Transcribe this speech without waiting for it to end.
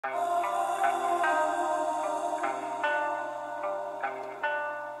I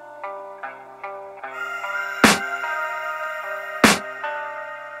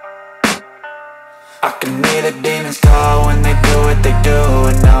can hear the demons call when they do what they do.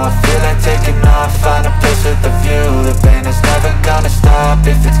 And now I feel like taking off, find a place with a view. The pain is never gonna stop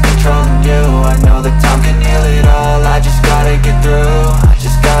if it's controlling you. I know that time can heal it all, I just gotta get through. I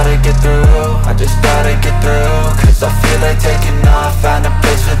just gotta get through, I just gotta get through. Cause I feel like taking off, find a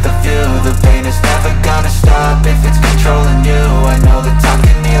place with a view. The pain is never gonna stop if it's controlling you. I know that time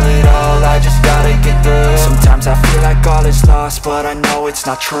can heal it all, I just gotta get through. Sometimes I feel like all is lost, but I know it's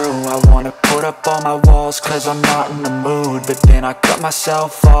not true. I wanna put up all my walls cause I'm not in the mood, but then I cut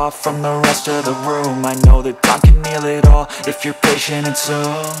myself off from the rest of the room. I know that time can heal it all if you're patient and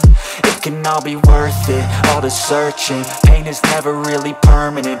soon it can all be worth it, all the searching. Pain is never really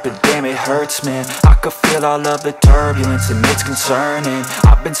permanent, but damn it hurts, man. I could feel all of the turbulence and it's concerning.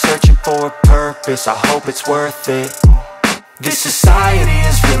 I've been searching for a purpose, I hope it's worth it. This society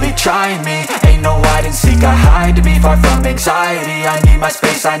is really trying me. Ain't no hide and seek, I hide to be far from anxiety. I need my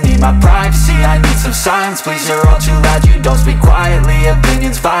space, I need my privacy. I need some silence, please, you're all too loud. You don't speak quietly,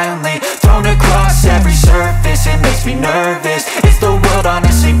 opinions violently thrown across every surface. It makes me nervous, is the world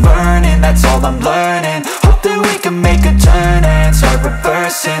honestly burning? That's all I'm learning. Hope that we can make a turn and start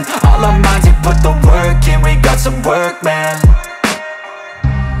reversing all our minds and put the work in. We got some work, man.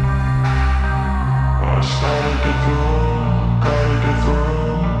 I just gotta get through.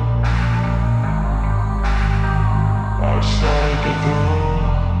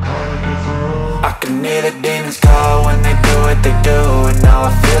 I can hear the demons call when they do what they do. And now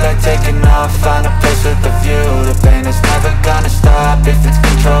I feel like taking off, find a place with a view. The pain is never gonna stop if it's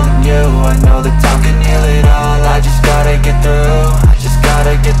controlling you. I know that time can heal it all, I just gotta get through. I just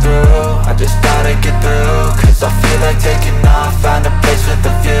gotta get through, I just gotta get through. Cause I feel like taking off, find a place with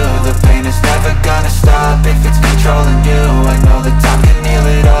a view. The pain is never gonna stop if it's controlling you. I know that time can heal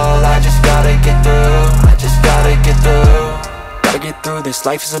it all, I just gotta get through. I just gotta get through. Gotta get through this,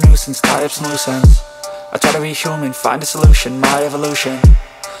 life is a nuisance, tie up some loose ends. I try to be human, find a solution, my evolution.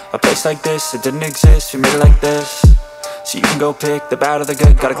 A place like this, it didn't exist, we made it like this. So you can go pick the bad or the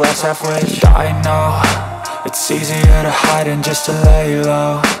good, got a glass half wish. I know, it's easier to hide than just to lay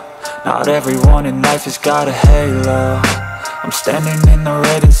low. Not everyone in life has got a halo. I'm standing in the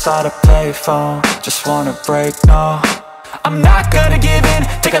red inside a payphone, just wanna break, no. I'm not gonna give in,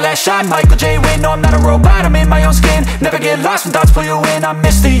 take a last shot, Michael J. Win. No, I'm not a robot, I'm in my own skin. Never get lost when thoughts pull you in. I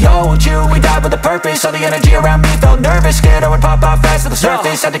miss the old you, we died with a purpose. All the energy around me felt nervous, scared I would pop out fast to the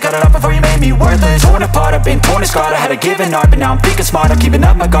surface. Had to cut it off before you made me worthless. Torn apart, I've been torn and scarred. I had a given art, but now I'm thinking smart. I'm keeping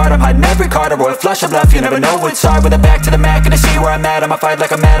up my guard, I'm hiding every card. A royal flush of bluff, you never know what's hard. With a back to the mat, gonna see where I'm at. I'ma fight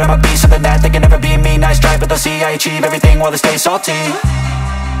like I'm mad, I'ma be something that they can never be me. Nice try, but they'll see I achieve everything while they stay salty.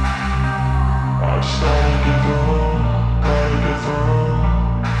 I just gotta get through.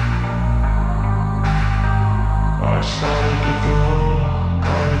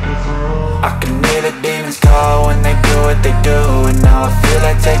 I can hear the demons call when they do what they do. And now I feel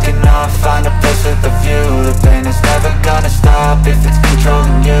like taking off, find a place with a view. The pain is never gonna stop if it's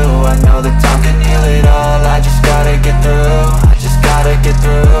controlling you. I know that time can heal it all, I just gotta get through. I just gotta get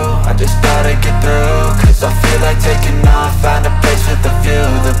through, I just gotta get through. Cause I feel like taking off, find a place with a view.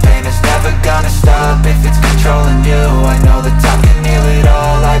 The pain is never gonna stop if it's controlling you. I know that time can heal it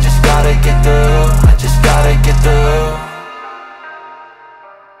all, I just gotta get through. I just gotta get through.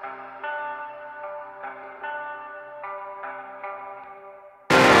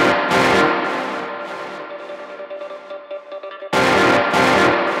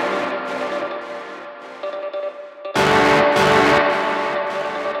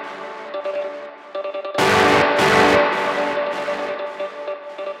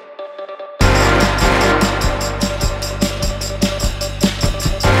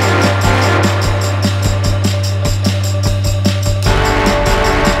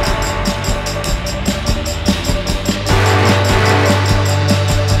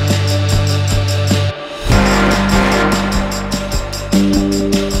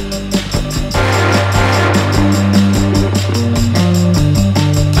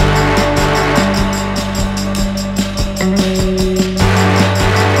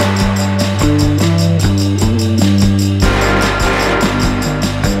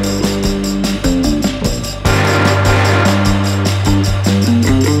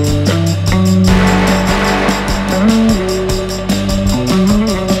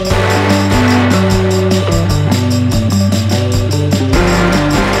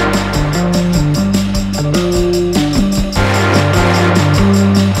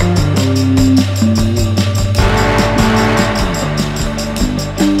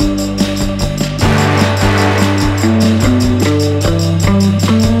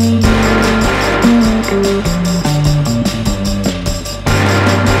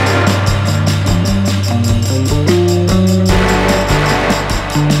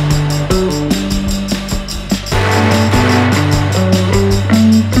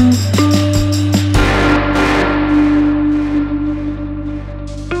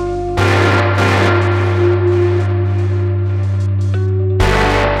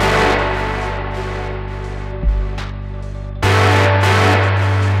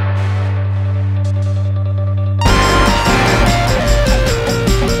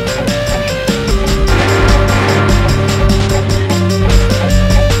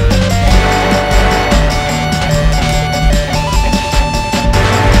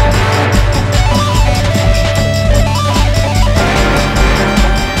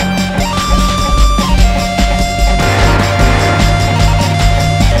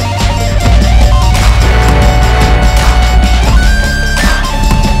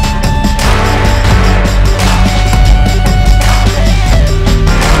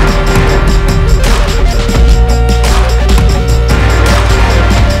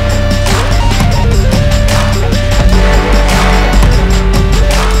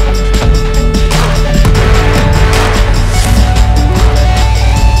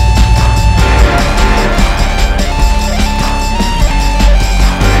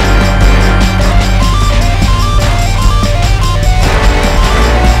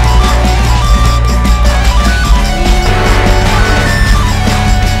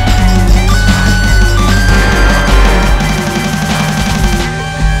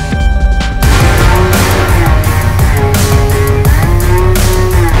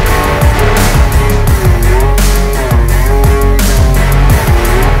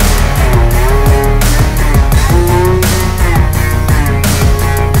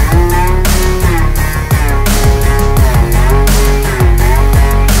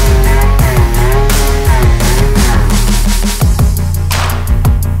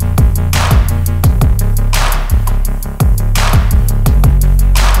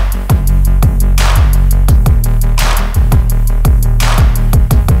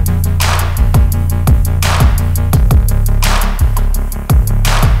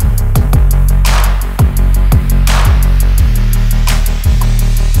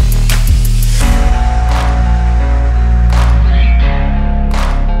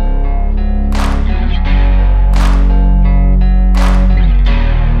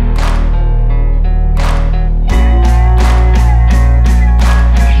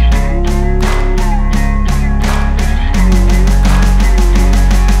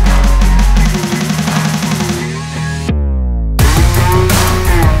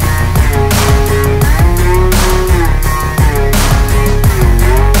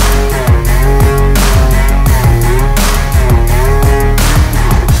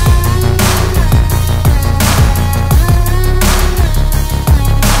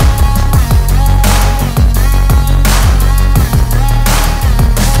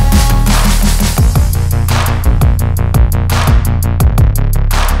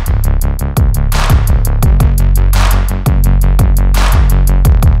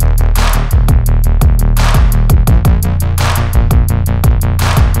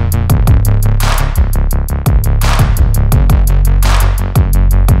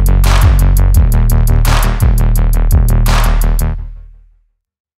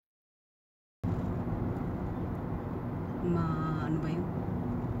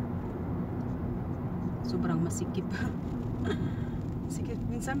 sobrang masikip. Sikip.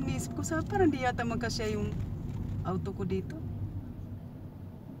 Minsan niisip ko sa parang di yata magkasya yung auto ko dito.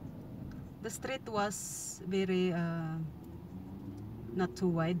 The street was very not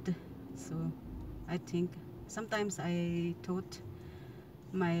too wide, so I think sometimes I thought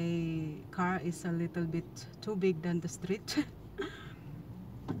my car is a little bit too big than the street.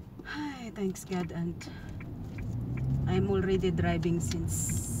 Hi, thanks God, and I'm already driving since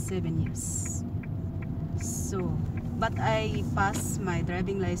 7 years. So, but I passed my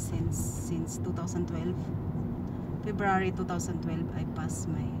driving license since 2012. February 2012, I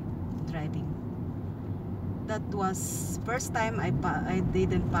passed my driving. That was first time I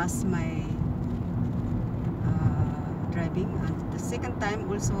didn't pass my driving, and the second time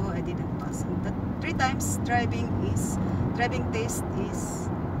also I didn't pass. And the 3 times driving test is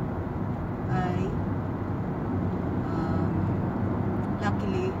I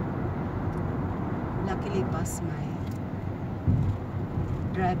luckily passed my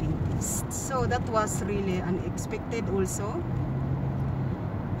driving test. So that was really unexpected also.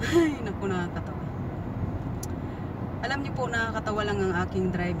 Ay, naku, nakakatawa. Alam niyo po, nakakatawa lang ang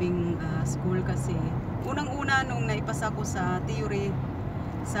aking driving school kasi unang-una nung naipasa ko sa theory,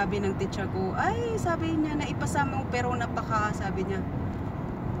 sabi ng teacher ko, ay, sabi niya, naipasa mo pero sabi niya,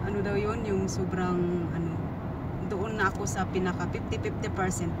 ano daw yun, yung sobrang, doon na ako sa pinaka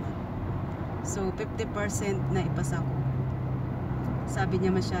 50% na. So, 50% na ipasa ko. Sabi niya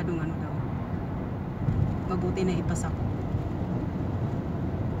masyadong daw, mabuti na ipasa ko.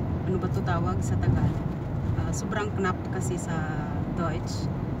 Ano ba ito tawag sa Tagalog? Sobrang knap kasi sa Deutsch.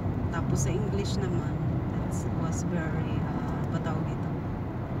 Tapos sa English naman, that was very, patawag ito.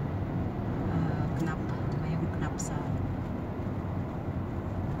 Knap. Mayroong knap sa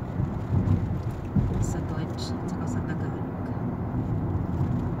Deutsch at saka sa Tagalog.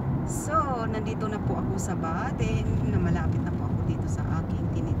 So, nandito na po ako sa Baden, na malapit na po ako dito sa aking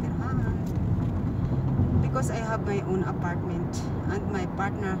tinitirhan. Because I have my own apartment and my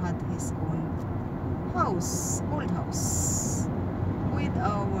partner had his own house, old house, with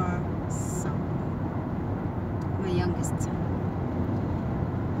our son, my youngest son.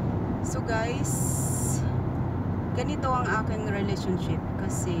 So guys, ganito ang aking relationship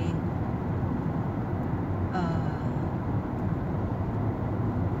kasi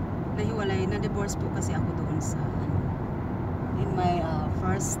na-divorce po kasi ako doon sa in my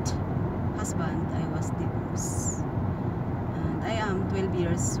first husband. I was divorced and I am 12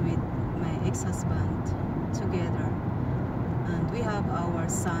 years with my ex-husband together, and we have our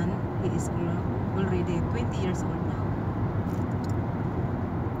son. He is already 20 years old now,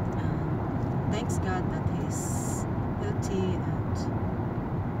 and thanks God that he's healthy and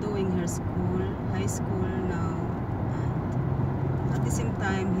doing her school, high school now, and at the same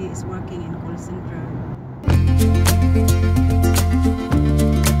time he is working in call center.